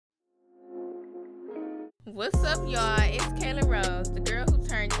What's up, y'all? It's Kayla Rose, the girl who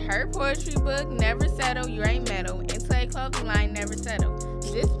turned her poetry book, Never Settle, You Ain't Metal, into a clothing line, Never Settle.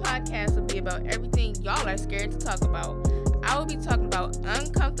 This podcast will be about everything y'all are scared to talk about. I will be talking about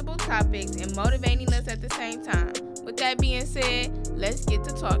uncomfortable topics and motivating us at the same time. With that being said, let's get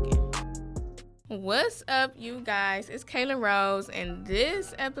to talking. What's up, you guys? It's Kayla Rose, and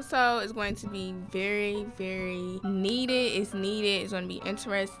this episode is going to be very, very needed. It's needed. It's going to be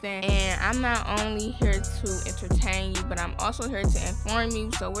interesting. And I'm not only here to entertain you, but I'm also here to inform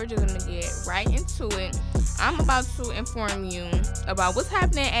you. So we're just going to get right into it. I'm about to inform you about what's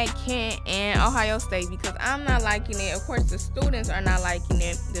happening at Kent and Ohio State because I'm not liking it. Of course, the students are not liking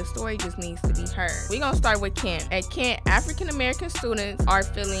it. The story just needs to be heard. We're going to start with Kent. At Kent, African-American students are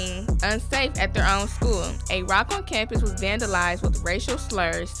feeling unsafe at their own school. A rock on campus was vandalized with racial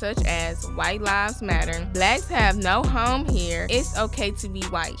slurs such as White Lives Matter, Blacks have no home here, it's okay to be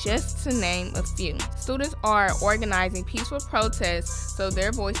white, just to name a few. Students are organizing peaceful protests so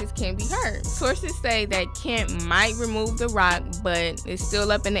their voices can be heard. Sources say that Kent might remove the rock, but it's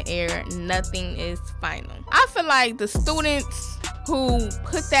still up in the air. Nothing is final. I feel like the students who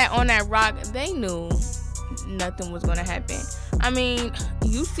put that on that rock, they knew nothing was gonna happen. I mean,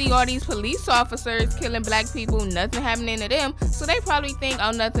 you see all these police officers killing black people, nothing happening to them, so they probably think,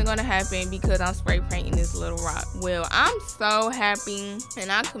 oh, nothing gonna happen because I'm spray painting this little rock. Well, I'm so happy,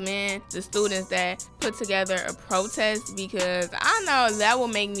 and I commend the students that put together a protest because I know that will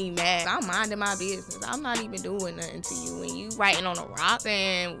make me mad. I'm minding my business. I'm not even doing nothing to you. When you writing on a rock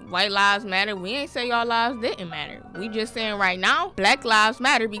saying white lives matter, we ain't say y'all lives didn't matter. We just saying right now, black lives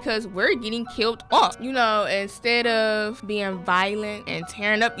matter because we're getting killed off. You know, instead of being violent and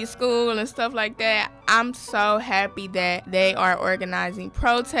tearing up your school and stuff like that, I'm so happy that they are organizing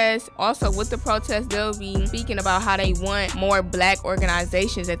protests. Also, with the protests, they'll be speaking about how they want more black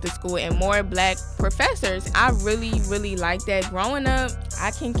organizations at the school and more black professors. I really, really like that. Growing up,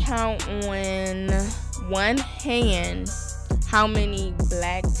 I can count on one hand how many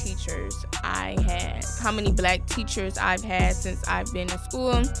black teachers I had, how many black teachers I've had since I've been in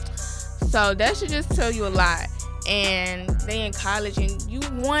school. So that should just tell you a lot. And they in college and you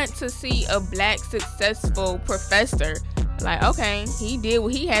want to see a black successful professor. Like, okay, he did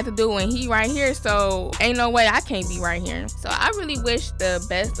what he had to do and he right here, so ain't no way I can't be right here. So I really wish the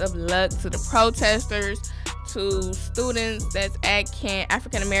best of luck to the protesters, to students that's at Kent,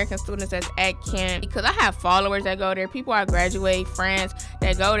 African-American students that's at Kent, because I have followers that go there, people I graduate, friends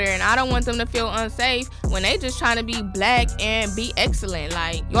that go there, and I don't want them to feel unsafe when they just trying to be black and be excellent.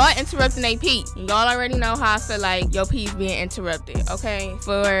 Like, y'all interrupting their peace. Y'all already know how I feel like your peace being interrupted, okay?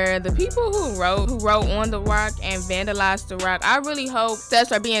 For the people who wrote on the rock and vandalized the rock, I really hope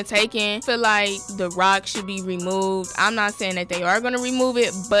steps are being taken. I feel like the rock should be removed. I'm not saying that they are going to remove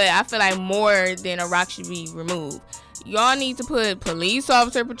it, but I feel like more than a rock should be removed. Y'all need to put police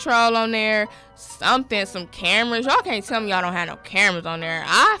officer patrol on there, something, some cameras. Y'all can't tell me y'all don't have no cameras on there.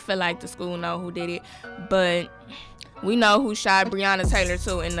 I feel like the school know who did it, but we know who shot Breonna Taylor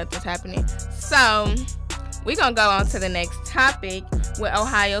too, and nothing's happening. So we're gonna go on to the next topic with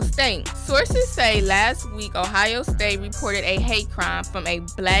Ohio State. Sources say last week Ohio State reported a hate crime from a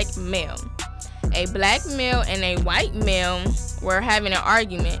black male. A black male and a white male were having an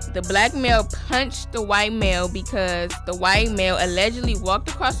argument. The black male punched the white male because the white male allegedly walked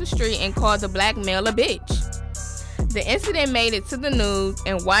across the street and called the black male a bitch. The incident made it to the news,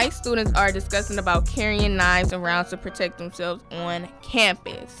 and white students are discussing about carrying knives around to protect themselves on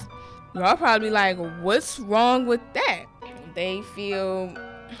campus. Y'all probably like, what's wrong with that? They feel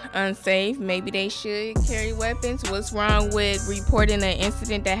unsafe. Maybe they should carry weapons. What's wrong with reporting an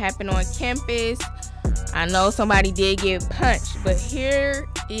incident that happened on campus? I know somebody did get punched, but here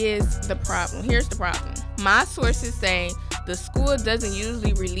is the problem. Here's the problem. My sources say the school doesn't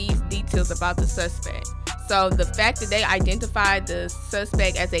usually release details about the suspect. So the fact that they identified the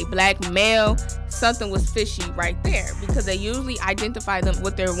suspect as a black male, something was fishy right there, because they usually identify them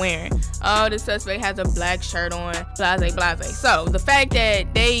what they're wearing. Oh, the suspect has a black shirt on, blase, blase. So the fact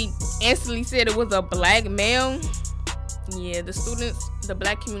that they instantly said it was a black male, yeah, the students, the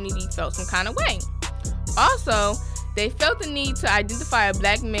black community felt some kind of way. Also, they felt the need to identify a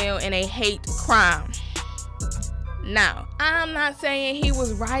black male in a hate crime. Now, I'm not saying he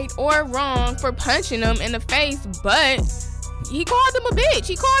was right or wrong for punching him in the face, but he called him a bitch.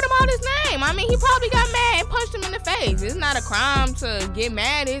 He called him out his name. I mean, he probably got mad and punched him in the face. It's not a crime to get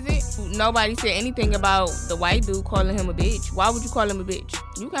mad, is it? Nobody said anything about the white dude calling him a bitch. Why would you call him a bitch?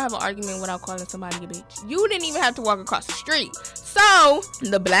 You can have an argument without calling somebody a bitch. You didn't even have to walk across the street. So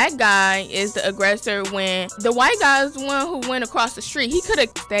the black guy is the aggressor when the white guy is the one who went across the street. He could have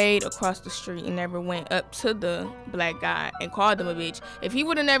stayed across the street and never went up to the black guy and called him a bitch. If he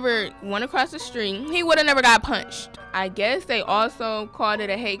would have never went across the street, he would have never got punched. I guess they also called it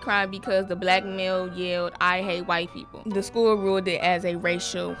a hate crime because the black male yelled, "I hate white people." The school ruled it as a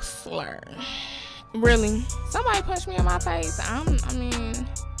racial slur. Really? Somebody punched me in my face. I mean,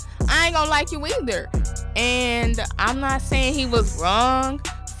 I ain't gonna like you either. And I'm not saying he was wrong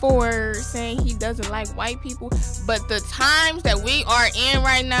for saying he doesn't like white people, but the times that we are in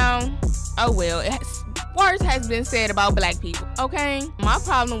right now, oh well, worse has been said about black people, okay? My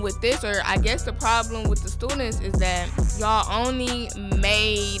problem with this, or I guess the problem with the students, is that y'all only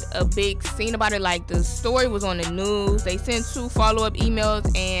made a big scene about it. Like, the story was on the news, they sent 2 follow-up emails,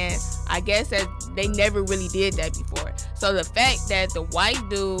 and I guess that they never really did that before. So the fact that the white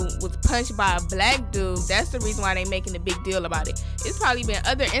dude was punched by a black dude, that's the reason why they making a big deal about it. It's probably been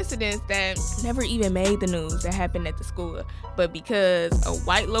other incidents that never even made the news that happened at the school, but because a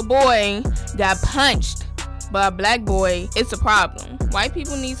white little boy got punched by a black boy, it's a problem. White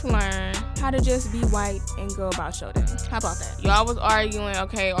people need to learn how to just be white and go about your day. How about that? Y'all was arguing,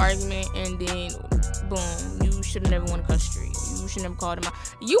 okay, argument, and then boom, you should have never went across the street. You should never called him out.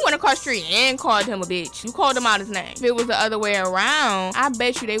 You went across the street and called him a bitch. You called him out his name. If it was the other way around, I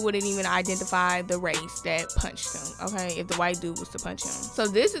bet you they wouldn't even identify the race that punched him, okay, if the white dude was to punch him. So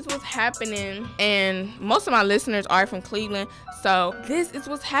this is what's happening, and most of my listeners are from Cleveland, so this is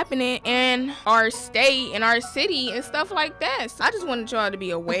what's happening in our state, in our city, and stuff like that. So I just wanted y'all to be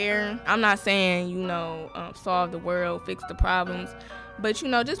aware. I'm not saying, you know, solve the world, fix the problems, but, you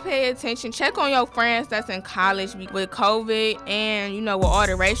know, just pay attention. Check on your friends that's in college with COVID and, you know, with all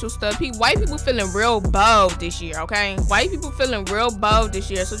the racial stuff. White people feeling real bold this year, okay? White people feeling real bold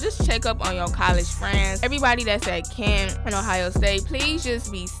this year. So just check up on your college friends. Everybody that's at Kent and Ohio State, please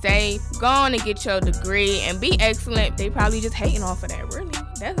just be safe. Go on and get your degree and be excellent. They probably just hating off of that, really.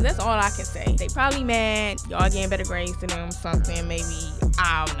 That's all I can say. They probably mad. Y'all getting better grades than them, something. Maybe,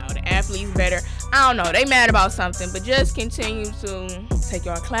 I don't know, the athletes better. I don't know. They mad about something, but just continue to take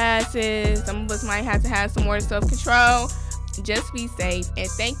your classes. Some of us might have to have some more self-control. Just be safe, and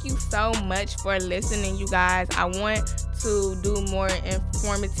thank you so much for listening, you guys. I want to do more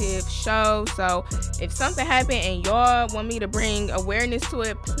informative shows, so if something happened and y'all want me to bring awareness to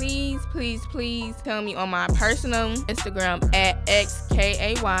it, please tell me on my personal Instagram at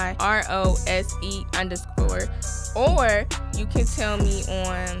XKAYROSE_, or you can tell me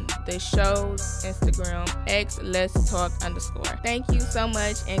on the show's Instagram, XLet'sTalk_. Thank you so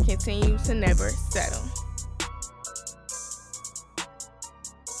much, and continue to never settle.